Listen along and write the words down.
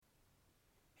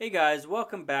Hey guys,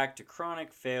 welcome back to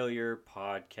Chronic Failure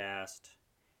Podcast.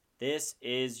 This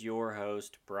is your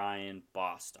host, Brian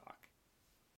Bostock.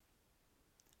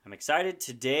 I'm excited.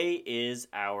 Today is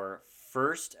our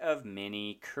first of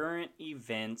many current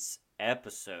events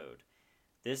episode.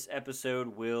 This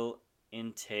episode will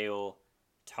entail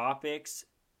topics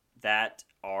that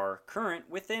are current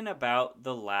within about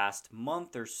the last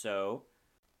month or so,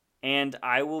 and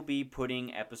I will be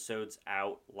putting episodes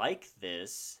out like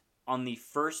this on the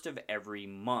first of every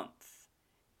month.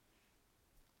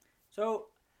 So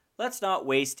let's not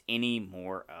waste any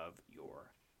more of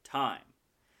your time.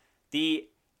 The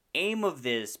aim of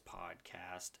this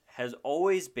podcast has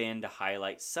always been to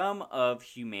highlight some of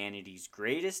humanity's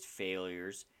greatest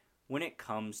failures when it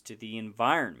comes to the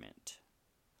environment.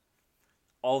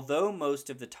 Although most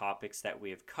of the topics that we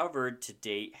have covered to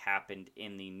date happened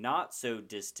in the not so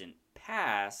distant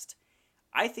past,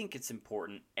 I think it's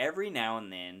important every now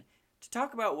and then to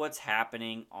talk about what's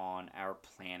happening on our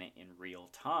planet in real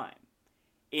time,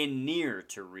 in near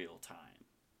to real time.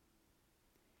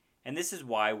 And this is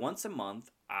why once a month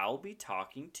I'll be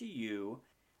talking to you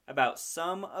about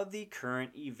some of the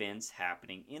current events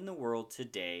happening in the world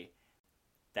today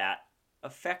that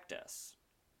affect us.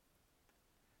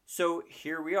 So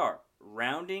here we are,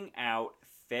 rounding out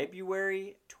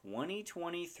February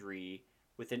 2023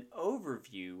 with an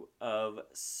overview of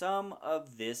some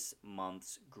of this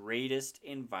month's greatest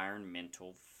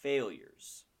environmental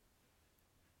failures.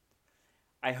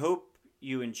 I hope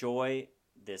you enjoy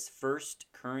this first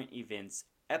current events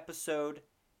episode.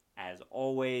 As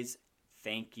always,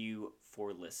 thank you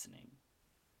for listening.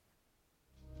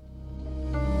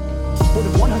 More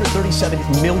than 137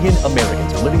 million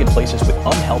Americans are living in places with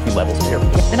unhealthy levels of air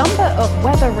pollution. The number of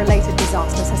weather-related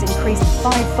disasters has increased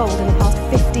fivefold in the past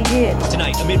 50 years.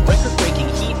 Tonight, amid record-breaking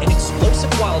heat, an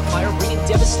explosive wildfire bringing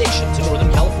devastation to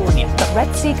Northern California. But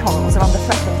Red Sea corals are under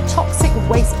threat from toxic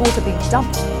wastewater being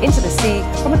dumped into the sea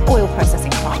from an oil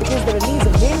processing plant. It is the release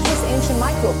of dangerous ancient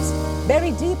microbes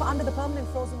buried deep under the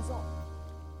permanent frozen zone.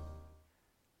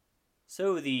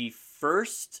 So the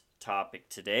first topic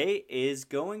today is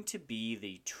going to be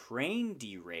the train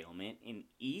derailment in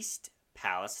East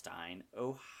Palestine,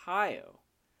 Ohio.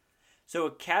 So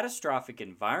a catastrophic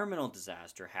environmental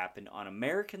disaster happened on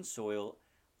American soil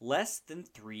less than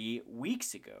 3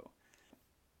 weeks ago.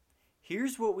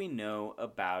 Here's what we know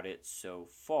about it so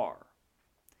far.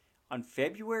 On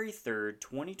February 3rd,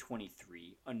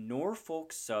 2023, a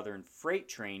Norfolk Southern freight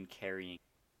train carrying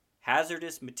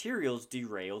hazardous materials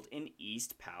derailed in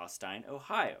East Palestine,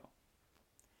 Ohio.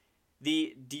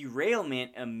 The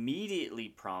derailment immediately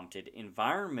prompted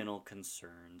environmental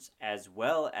concerns as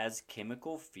well as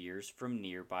chemical fears from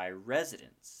nearby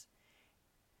residents.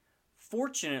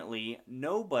 Fortunately,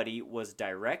 nobody was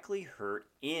directly hurt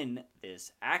in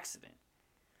this accident.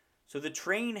 So the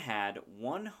train had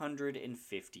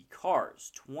 150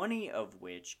 cars, 20 of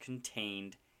which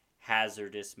contained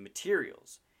hazardous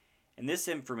materials. And this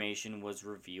information was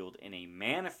revealed in a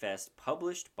manifest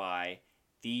published by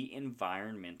the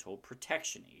Environmental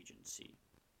Protection Agency.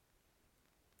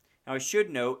 Now I should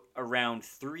note around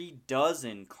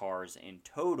 36 cars in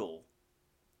total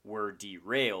were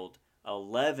derailed,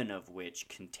 11 of which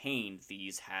contained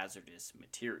these hazardous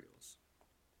materials.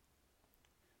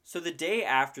 So the day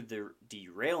after the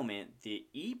derailment, the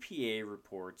EPA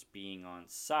reports being on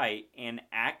site and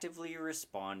actively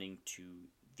responding to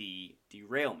the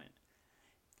derailment.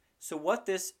 So what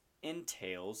this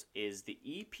entails is the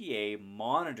EPA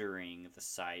monitoring the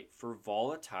site for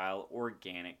volatile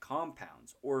organic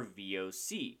compounds, or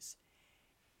VOCs.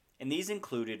 And these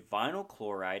included vinyl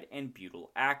chloride and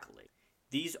butyl acrylate.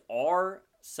 These are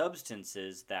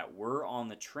substances that were on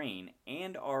the train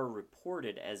and are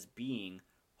reported as being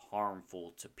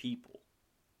harmful to people.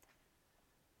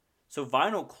 So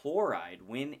vinyl chloride,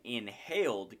 when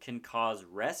inhaled, can cause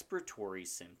respiratory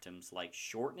symptoms like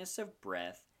shortness of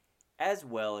breath, as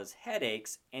well as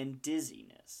headaches and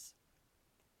dizziness.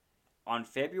 On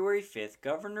February 5th,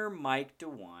 Governor Mike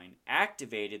DeWine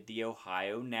activated the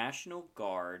Ohio National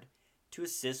Guard to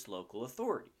assist local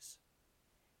authorities.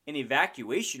 An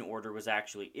evacuation order was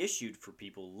actually issued for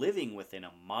people living within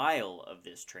a mile of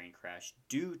this train crash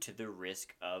due to the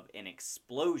risk of an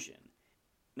explosion.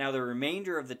 Now, the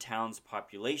remainder of the town's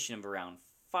population of around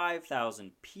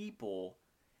 5,000 people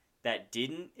that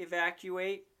didn't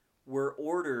evacuate were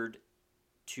ordered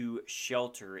to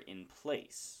shelter in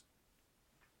place.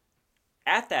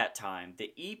 At that time,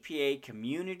 the EPA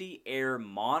Community Air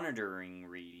Monitoring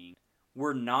reading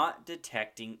were not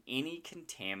detecting any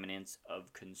contaminants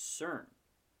of concern.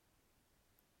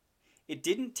 It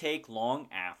didn't take long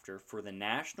after for the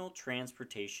National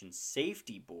Transportation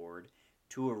Safety Board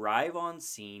to arrive on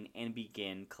scene and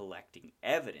begin collecting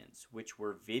evidence, which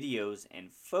were videos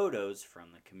and photos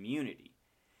from the community.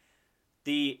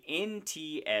 The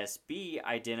NTSB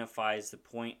identifies the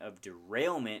point of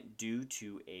derailment due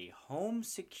to a home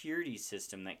security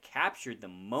system that captured the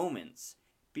moments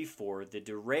before the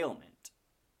derailment.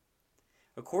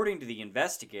 According to the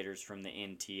investigators from the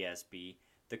NTSB,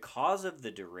 the cause of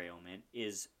the derailment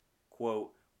is,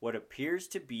 quote, what appears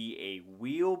to be a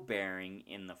wheel bearing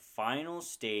in the final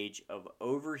stage of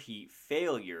overheat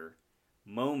failure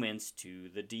moments to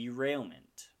the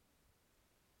derailment.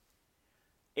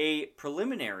 A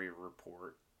preliminary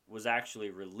report was actually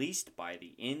released by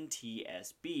the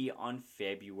NTSB on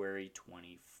February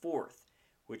 24th,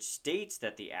 which states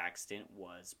that the accident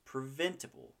was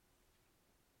preventable.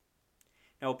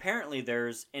 Now, apparently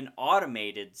there's an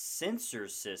automated sensor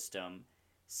system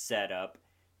set up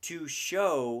to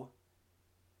show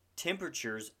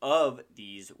temperatures of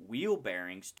these wheel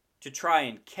bearings to try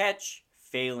and catch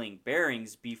failing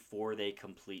bearings before they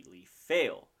completely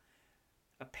fail.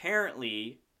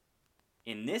 Apparently,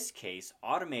 in this case,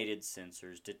 automated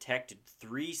sensors detected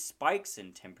 3 spikes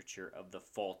in temperature of the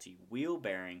faulty wheel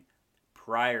bearing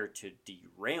prior to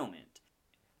derailment.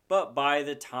 But by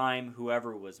the time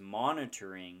whoever was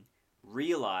monitoring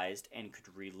realized and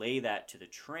could relay that to the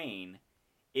train,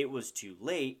 it was too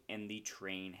late and the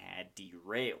train had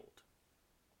derailed.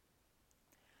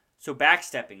 So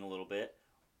backstepping a little bit,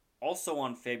 also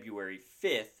on February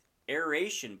 5th,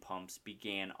 aeration pumps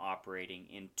began operating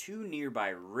in 2 nearby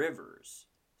rivers,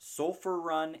 Sulphur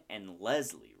Run and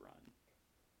Leslie Run.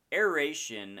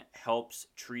 Aeration helps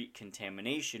treat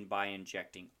contamination by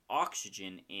injecting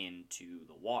oxygen into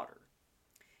the water.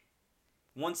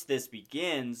 Once this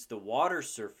begins, the water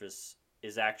surface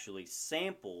is actually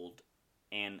sampled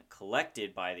and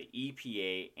collected by the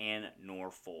EPA and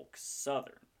Norfolk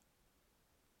Southern.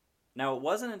 Now, it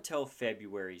wasn't until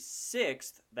February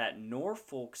 6th that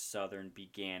Norfolk Southern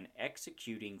began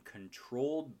executing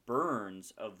controlled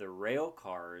burns of the rail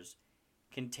cars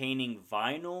containing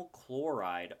vinyl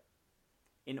chloride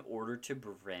in order to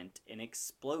prevent an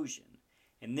explosion.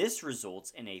 And this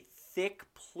results in a thick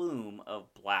plume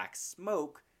of black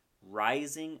smoke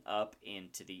rising up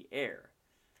into the air.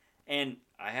 And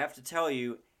I have to tell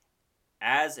you,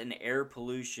 as an air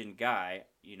pollution guy,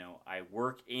 I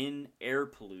work in air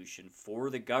pollution for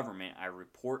the government. I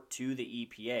report to the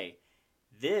EPA.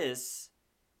 This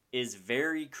is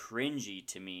very cringy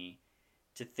to me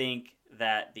to think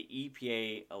that the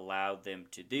EPA allowed them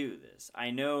to do this.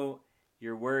 I know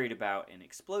you're worried about an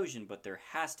explosion, but there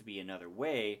has to be another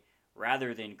way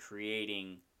rather than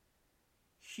creating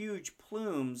huge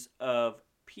plumes of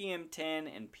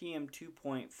PM10 and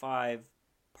PM2.5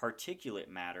 particulate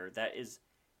matter that is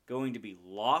going to be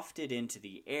lofted into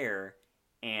the air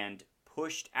and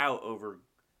pushed out over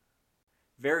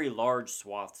very large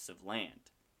swaths of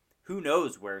land. Who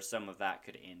knows where some of that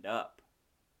could end up?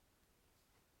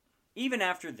 Even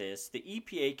after this, the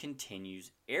EPA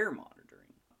continues air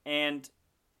monitoring, and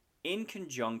in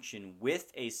conjunction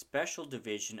with a special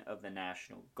division of the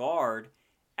National Guard,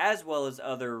 as well as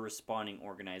other responding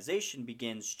organization,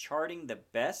 begins charting the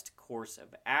best course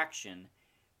of action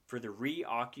for the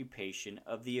reoccupation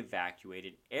of the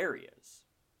evacuated areas.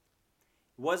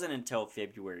 It wasn't until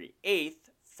February 8th,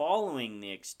 following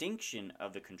the extinction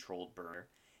of the controlled burn,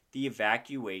 the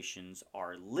evacuations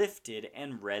are lifted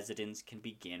and residents can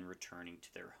begin returning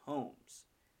to their homes.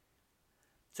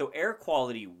 So air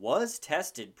quality was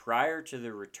tested prior to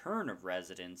the return of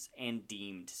residents and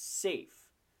deemed safe.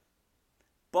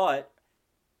 But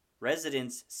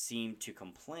residents seemed to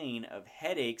complain of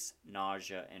headaches,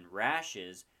 nausea, and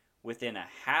rashes within a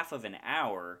half of an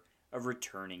hour of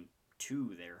returning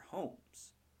to their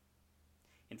homes.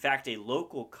 In fact, a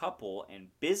local couple and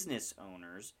business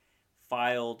owners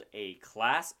filed a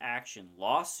class action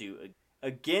lawsuit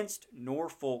against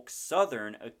Norfolk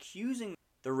Southern, accusing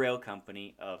the rail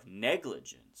company of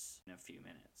negligence in a few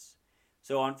minutes.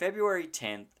 So on February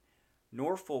 10th,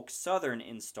 Norfolk Southern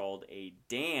installed a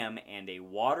dam and a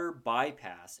water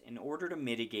bypass in order to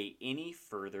mitigate any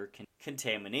further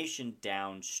contamination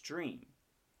downstream.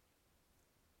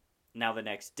 Now, the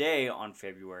next day, on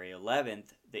February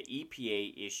 11th, the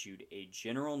EPA issued a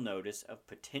general notice of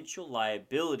potential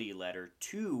liability letter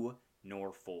to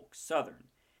Norfolk Southern.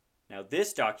 Now,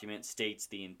 this document states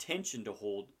the intention to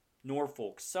hold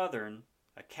Norfolk Southern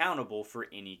accountable for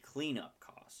any cleanup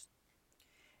costs.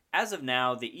 As of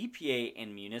now, the EPA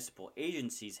and municipal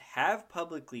agencies have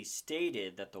publicly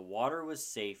stated that the water was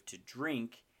safe to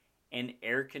drink and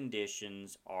air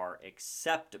conditions are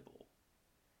acceptable.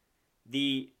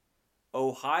 The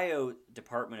Ohio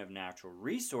Department of Natural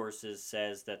Resources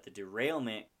says that the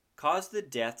derailment caused the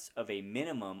deaths of a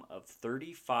minimum of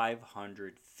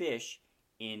 3,500 fish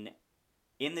in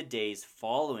the days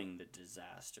following the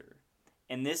disaster.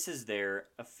 And this is their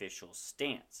official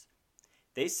stance.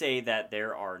 They say that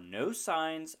there are no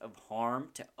signs of harm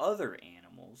to other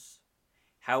animals.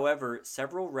 However,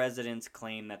 several residents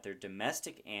claim that their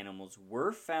domestic animals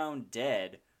were found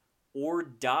dead or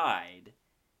died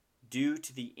due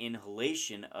to the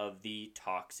inhalation of the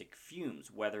toxic fumes,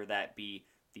 whether that be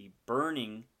the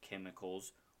burning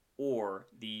chemicals or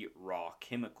the raw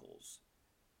chemicals.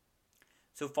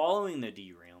 So following the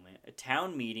derailment, a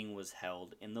town meeting was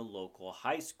held in the local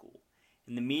high school,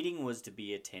 and the meeting was to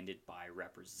be attended by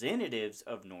representatives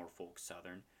of Norfolk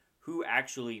Southern who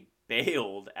actually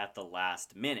bailed at the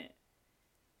last minute.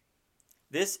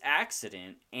 This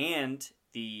accident and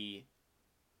the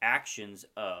actions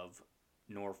of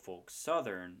Norfolk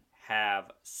Southern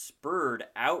have spurred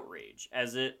outrage,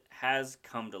 as it has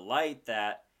come to light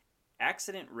that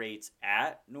accident rates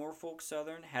at Norfolk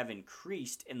Southern have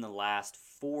increased in the last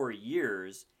 4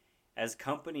 years as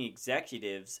company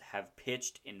executives have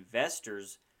pitched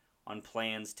investors on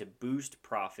plans to boost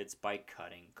profits by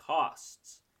cutting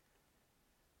costs.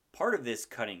 Part of this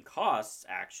cutting costs,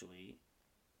 actually,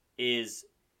 is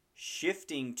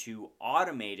shifting to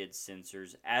automated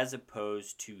sensors as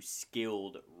opposed to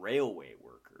skilled railway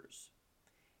workers.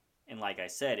 And like I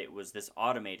said, it was this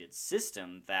automated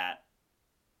system that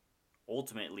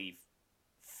ultimately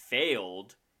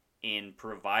failed in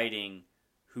providing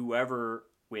whoever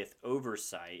with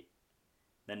oversight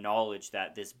the knowledge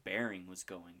that this bearing was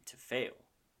going to fail.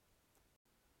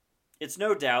 It's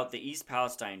no doubt the East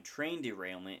Palestine train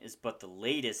derailment is but the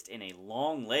latest in a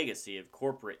long legacy of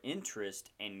corporate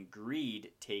interest and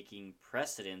greed taking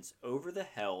precedence over the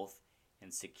health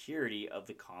and security of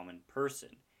the common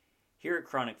person. Here at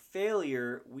Chronic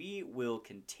Failure, we will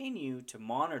continue to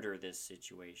monitor this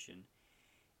situation,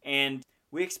 and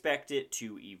we expect it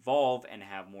to evolve and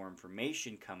have more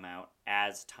information come out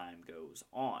as time goes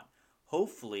on.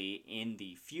 Hopefully, in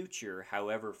the future,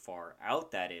 however far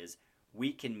out that is,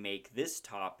 we can make this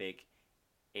topic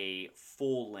a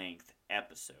full-length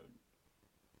episode.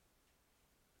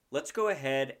 Let's go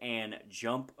ahead and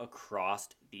jump across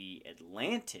the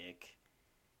Atlantic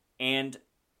and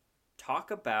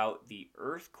talk about the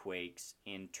earthquakes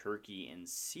in Turkey and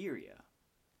Syria.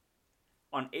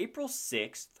 On April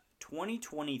 6th,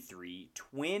 2023,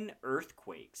 twin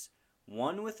earthquakes,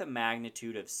 one with a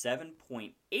magnitude of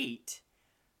 7.8,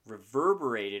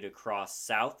 reverberated across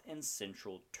south and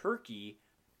central Turkey,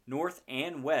 north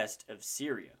and west of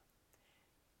Syria.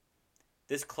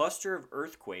 This cluster of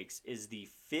earthquakes is the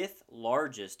 5th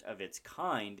largest of its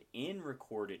kind in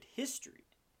recorded history.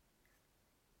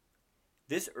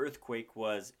 This earthquake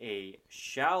was a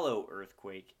shallow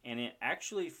earthquake, and it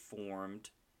actually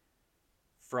formed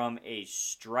from a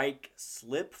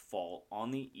strike-slip fault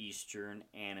on the eastern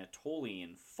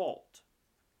Anatolian fault.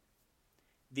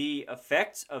 The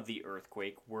effects of the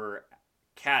earthquake were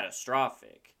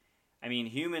catastrophic. I mean,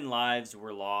 human lives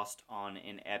were lost on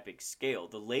an epic scale.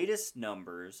 The latest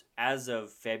numbers, as of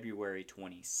February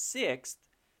 26th,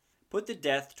 put the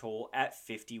death toll at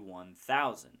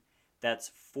 51,000.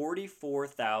 That's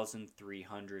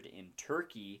 44,300 in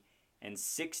Turkey and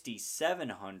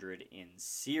 6,700 in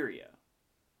Syria.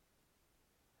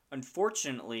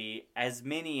 Unfortunately, as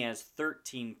many as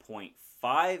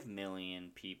 13.5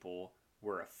 million people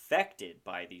were affected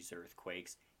by these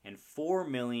earthquakes, and 4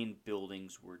 million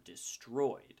buildings were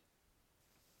destroyed.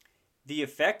 The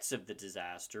effects of the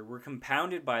disaster were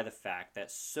compounded by the fact that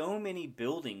so many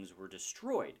buildings were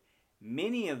destroyed.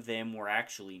 Many of them were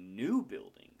actually new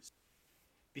buildings.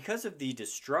 Because of the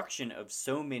destruction of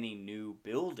so many new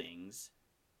buildings,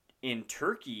 in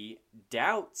Turkey,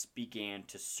 doubts began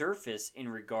to surface in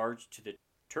regards to the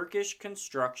Turkish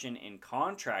construction and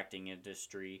contracting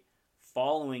industry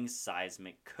following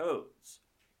seismic codes.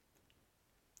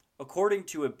 According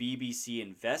to a BBC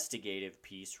investigative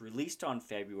piece released on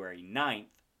February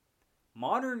 9th,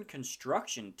 modern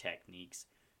construction techniques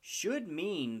should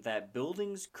mean that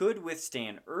buildings could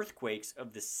withstand earthquakes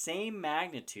of the same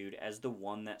magnitude as the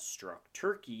one that struck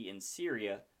Turkey and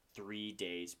Syria 3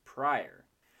 days prior.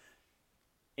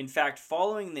 In fact,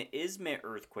 following the Izmit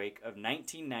earthquake of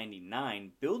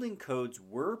 1999, building codes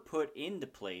were put into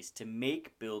place to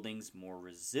make buildings more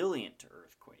resilient to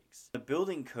earthquakes. The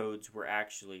building codes were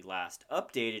actually last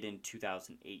updated in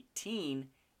 2018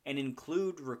 and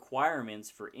include requirements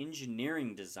for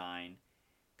engineering design,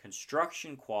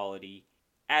 construction quality,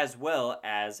 as well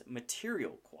as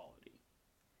material quality.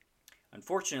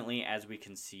 Unfortunately, as we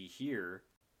can see here,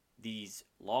 these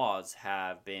laws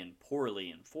have been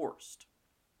poorly enforced.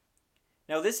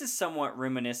 Now, this is somewhat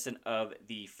reminiscent of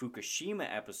the Fukushima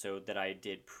episode that I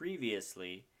did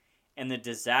previously and the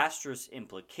disastrous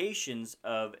implications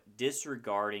of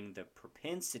disregarding the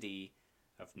propensity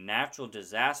of natural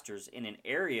disasters in an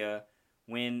area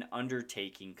when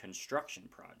undertaking construction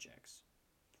projects.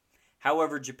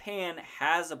 However, Japan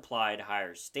has applied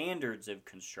higher standards of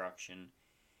construction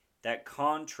that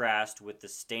contrast with the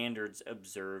standards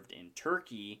observed in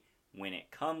Turkey when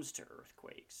it comes to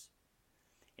earthquakes.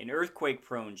 In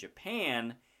earthquake-prone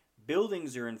Japan,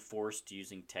 buildings are enforced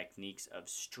using techniques of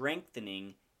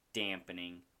strengthening,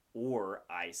 dampening, or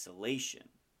isolation.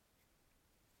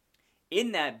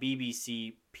 In that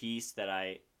BBC piece that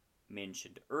I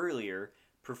mentioned earlier,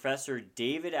 Professor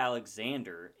David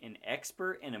Alexander, an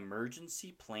expert in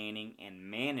emergency planning and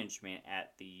management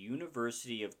at the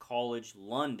University of College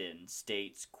London,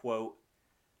 states, quote,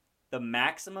 "The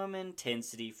maximum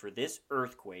intensity for this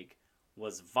earthquake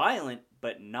was violent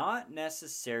but not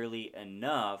necessarily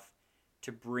enough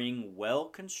to bring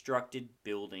well-constructed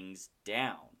buildings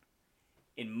down.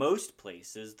 In most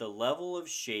places, the level of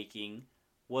shaking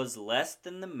was less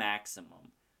than the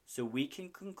maximum, so we can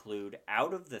conclude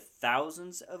out of the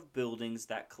thousands of buildings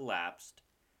that collapsed,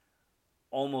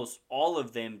 almost all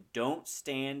of them don't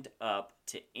stand up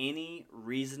to any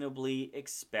reasonably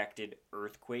expected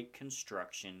earthquake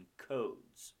construction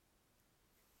codes."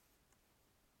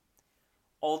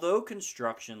 Although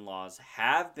construction laws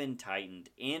have been tightened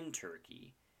in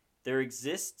Turkey, there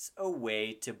exists a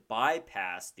way to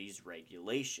bypass these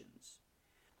regulations.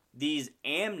 These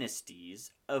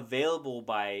amnesties, available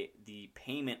by the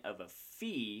payment of a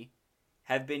fee,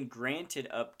 have been granted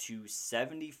up to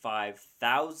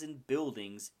 75,000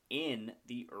 buildings in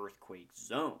the earthquake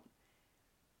zone.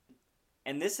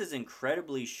 And this is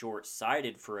incredibly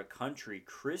short-sighted for a country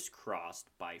crisscrossed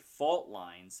by fault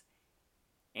lines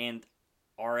and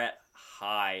are at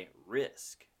high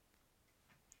risk.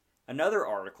 Another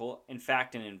article, in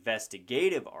fact an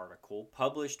investigative article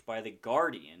published by The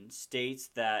Guardian, states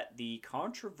that the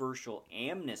controversial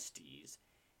amnesties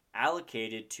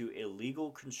allocated to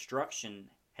illegal construction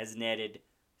has netted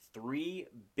 $3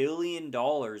 billion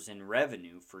in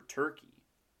revenue for Turkey.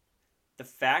 The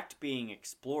fact being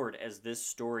explored as this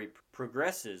story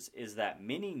progresses is that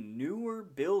many newer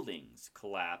buildings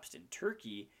collapsed in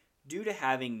Turkey due to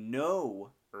having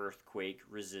no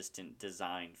earthquake-resistant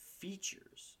design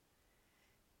features.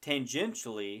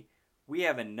 Tangentially, we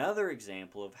have another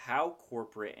example of how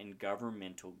corporate and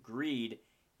governmental greed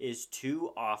is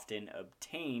too often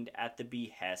obtained at the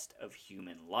behest of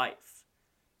human life.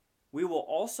 We will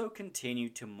also continue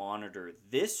to monitor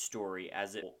this story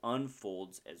as it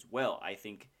unfolds as well. I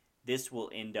think this will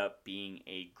end up being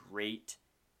a great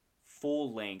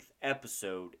full-length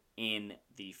episode in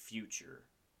the future.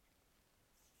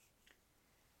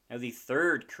 Now, the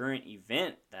third current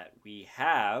event that we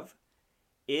have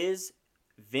is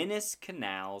Venice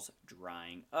canals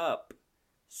drying up.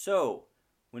 So,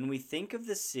 when we think of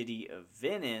the city of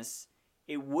Venice,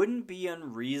 it wouldn't be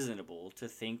unreasonable to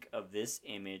think of this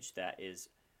image that is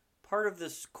part of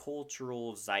this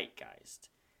cultural zeitgeist.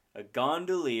 A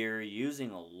gondolier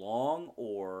using a long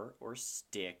oar or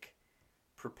stick,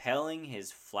 propelling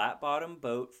his flat-bottomed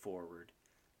boat forward,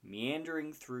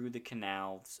 meandering through the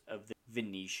canals of the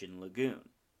Venetian lagoon.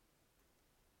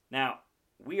 Now,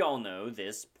 we all know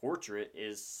this portrait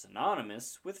is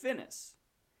synonymous with Venice.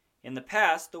 In the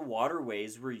past, the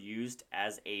waterways were used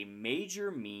as a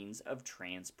major means of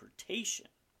transportation.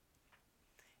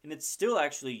 And it's still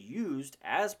actually used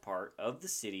as part of the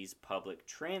city's public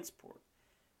transport.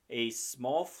 A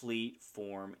small fleet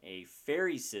form a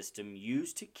ferry system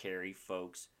used to carry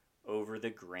folks over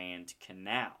the Grand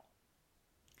Canal.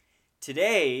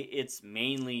 Today, it's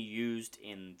mainly used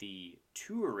in the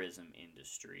tourism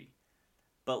industry,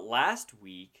 but last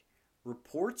week,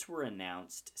 reports were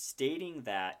announced stating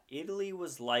that Italy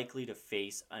was likely to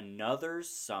face another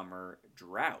summer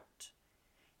drought.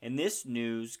 And this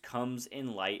news comes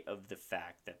in light of the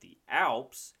fact that the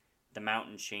Alps, the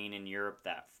mountain chain in Europe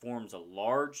that forms a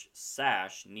large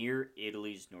sash near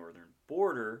Italy's northern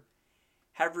border,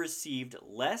 have received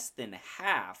less than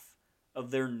half of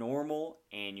their normal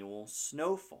annual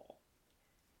snowfall.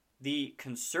 The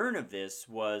concern of this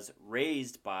was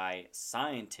raised by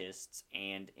scientists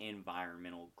and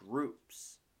environmental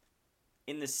groups.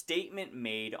 In the statement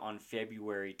made on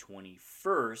February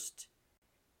 21st,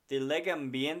 the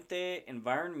Legambiente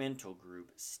environmental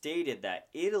group stated that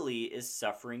Italy is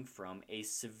suffering from a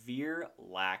severe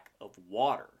lack of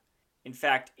water. In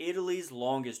fact, Italy's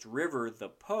longest river, the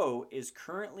Po, is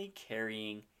currently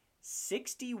carrying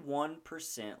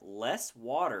 61% less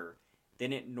water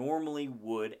than it normally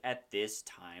would at this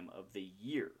time of the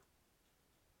year.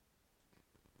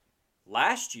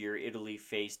 Last year, Italy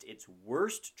faced its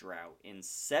worst drought in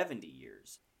 70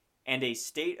 years, and a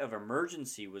state of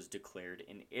emergency was declared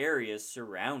in areas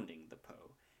surrounding the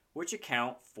Po, which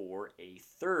account for a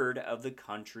third of the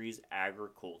country's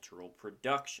agricultural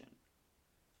production.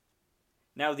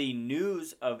 Now, the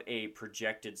news of a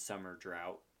projected summer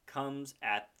drought comes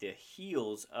at the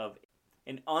heels of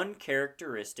an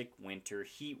uncharacteristic winter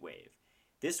heat wave.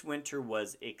 This winter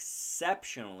was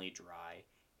exceptionally dry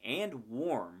and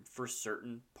warm for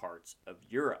certain parts of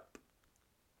Europe.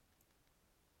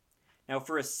 Now,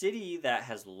 for a city that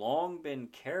has long been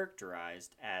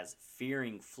characterized as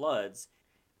fearing floods,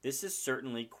 this is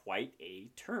certainly quite a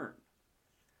turn.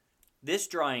 This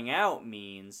drying out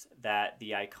means that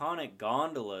the iconic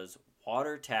gondolas,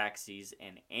 water taxis,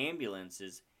 and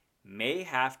ambulances may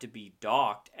have to be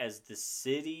docked as the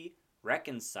city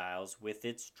reconciles with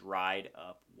its dried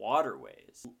up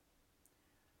waterways.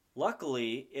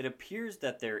 Luckily, it appears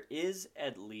that there is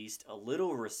at least a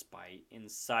little respite in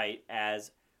sight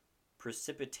as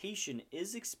precipitation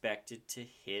is expected to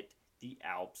hit the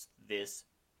Alps this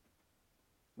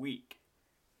week.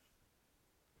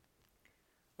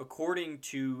 According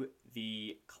to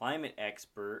the climate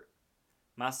expert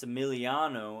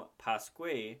Massimiliano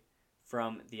Pasquale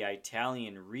from the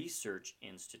Italian Research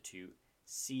Institute,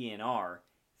 CNR,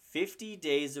 50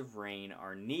 days of rain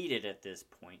are needed at this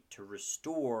point to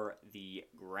restore the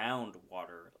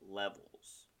groundwater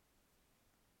levels.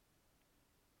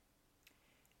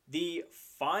 The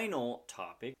final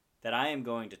topic that I am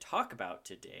going to talk about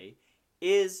today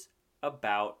is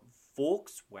about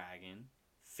Volkswagen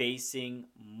facing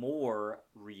more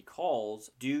recalls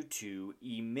due to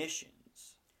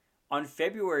emissions. On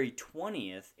February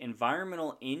 20th,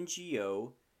 environmental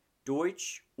NGO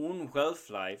Deutsche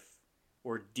Umwelthilfe,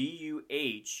 or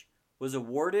DUH, was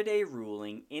awarded a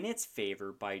ruling in its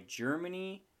favor by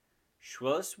Germany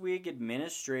Schleswig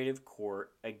Administrative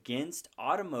Court against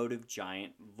automotive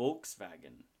giant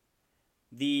Volkswagen.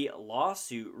 The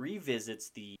lawsuit revisits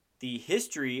the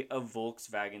history of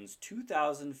Volkswagen's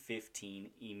 2015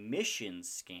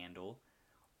 emissions scandal,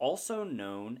 also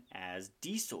known as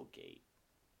Dieselgate.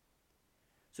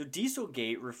 So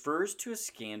Dieselgate refers to a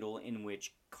scandal in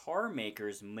which car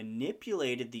makers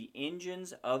manipulated the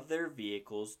engines of their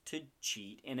vehicles to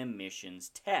cheat an emissions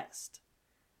test.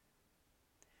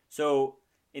 So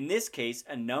in this case,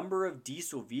 a number of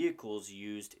diesel vehicles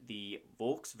used the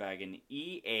Volkswagen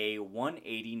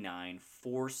EA189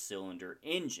 four-cylinder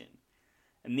engine,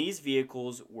 and these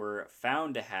vehicles were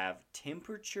found to have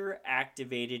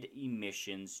temperature-activated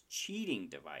emissions cheating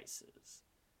devices.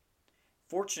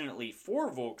 Fortunately for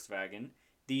Volkswagen,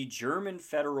 the German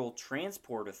Federal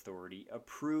Transport Authority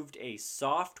approved a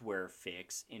software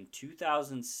fix in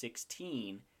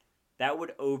 2016 that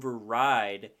would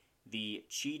override the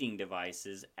cheating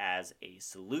devices as a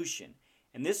solution.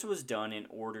 And this was done in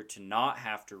order to not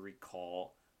have to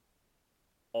recall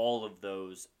all of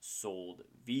those sold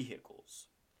vehicles.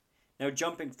 Now,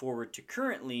 jumping forward to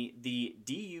currently, the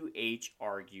DUH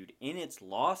argued in its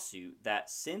lawsuit that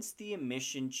since the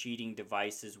emission cheating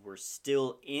devices were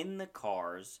still in the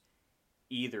cars,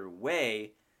 either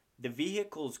way, the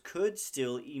vehicles could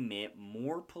still emit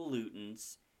more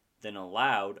pollutants than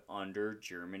allowed under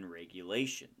German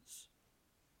regulations.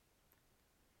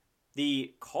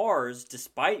 The cars,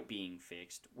 despite being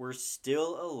fixed, were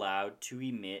still allowed to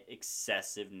emit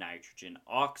excessive nitrogen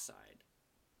oxide.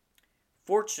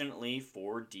 Fortunately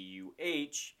for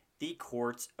DUH, the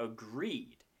courts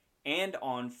agreed, and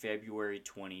on February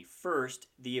 21st,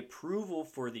 the approval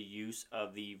for the use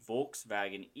of the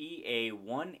Volkswagen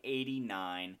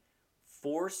EA189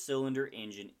 four-cylinder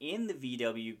engine in the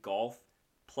VW Golf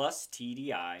Plus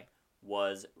TDI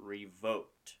was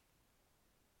revoked.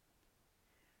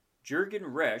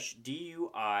 Jürgen Resch,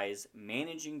 DUI's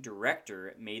managing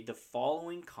director, made the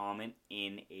following comment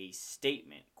in a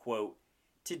statement, quote,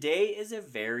 "Today is a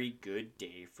very good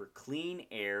day for clean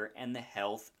air and the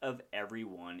health of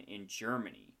everyone in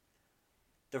Germany.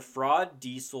 The fraud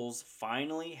diesels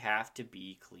finally have to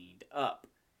be cleaned up.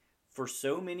 For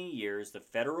so many years, the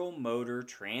Federal Motor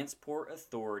Transport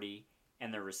Authority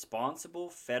and the responsible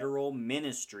Federal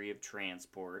Ministry of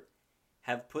Transport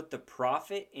have put the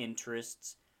profit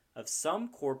interests of some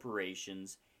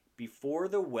corporations before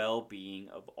the well-being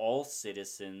of all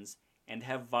citizens and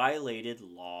have violated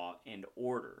law and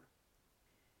order."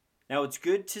 Now, it's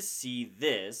good to see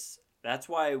this. That's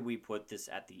why we put this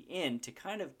at the end, to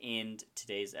kind of end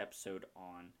today's episode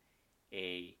on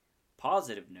a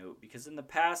positive note, because in the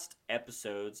past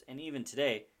episodes, and even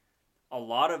today, a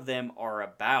lot of them are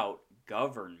about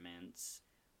governments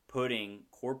putting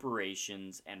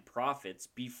corporations and profits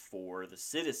before the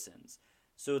citizens.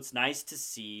 So it's nice to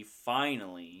see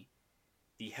finally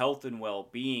the health and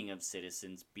well-being of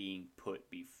citizens being put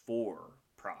before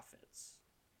profits.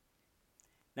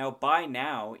 Now, by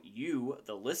now, you,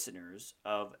 the listeners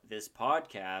of this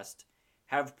podcast,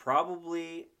 have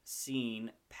probably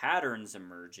seen patterns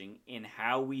emerging in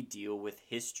how we deal with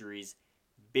history's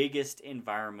biggest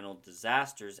environmental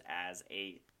disasters as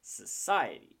a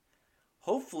society.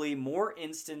 Hopefully, more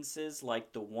instances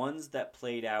like the ones that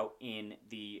played out in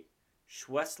the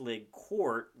Schleswig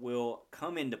court will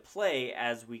come into play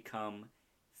as we come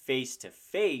face to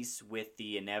face with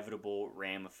the inevitable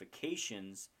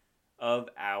ramifications of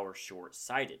our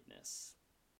short-sightedness.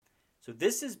 So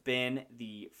this has been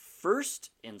the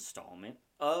first installment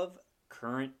of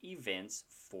current events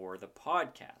for the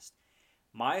podcast.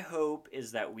 My hope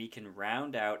is that we can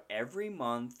round out every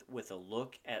month with a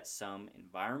look at some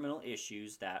environmental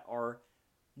issues that are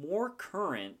more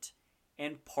current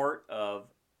and part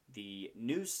of the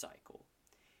news cycle.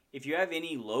 If you have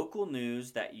any local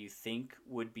news that you think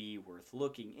would be worth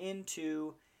looking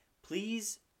into,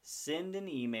 please send an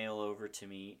email over to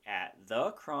me at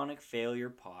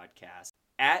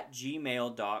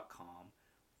thechronicfailulepodcast@gmail.com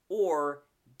or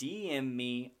DM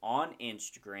me on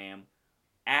Instagram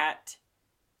at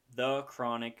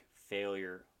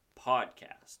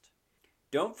thechronicfailulepodcast.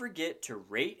 Don't forget to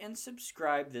rate and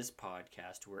subscribe this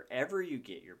podcast wherever you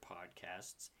get your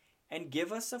podcasts, and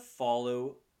give us a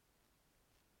follow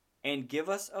on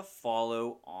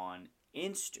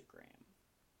Instagram.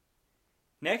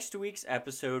 Next week's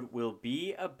episode will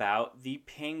be about the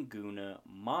Panguna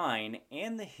mine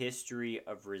and the history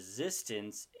of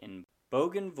resistance in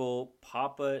Bougainville,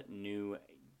 Papua New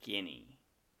Guinea.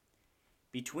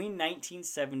 Between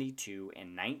 1972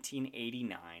 and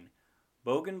 1989,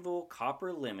 Bougainville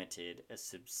Copper Limited, a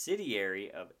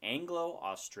subsidiary of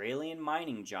Anglo-Australian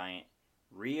mining giant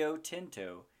Rio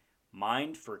Tinto,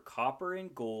 mined for copper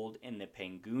and gold in the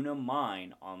Panguna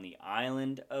mine on the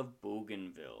island of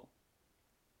Bougainville.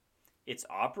 Its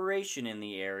operation in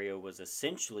the area was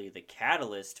essentially the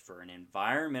catalyst for an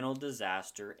environmental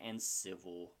disaster and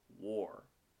civil war.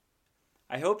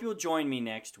 I hope you'll join me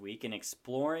next week in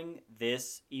exploring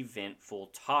this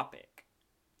eventful topic.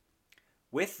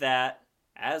 With that,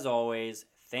 as always,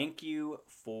 thank you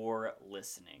for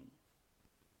listening.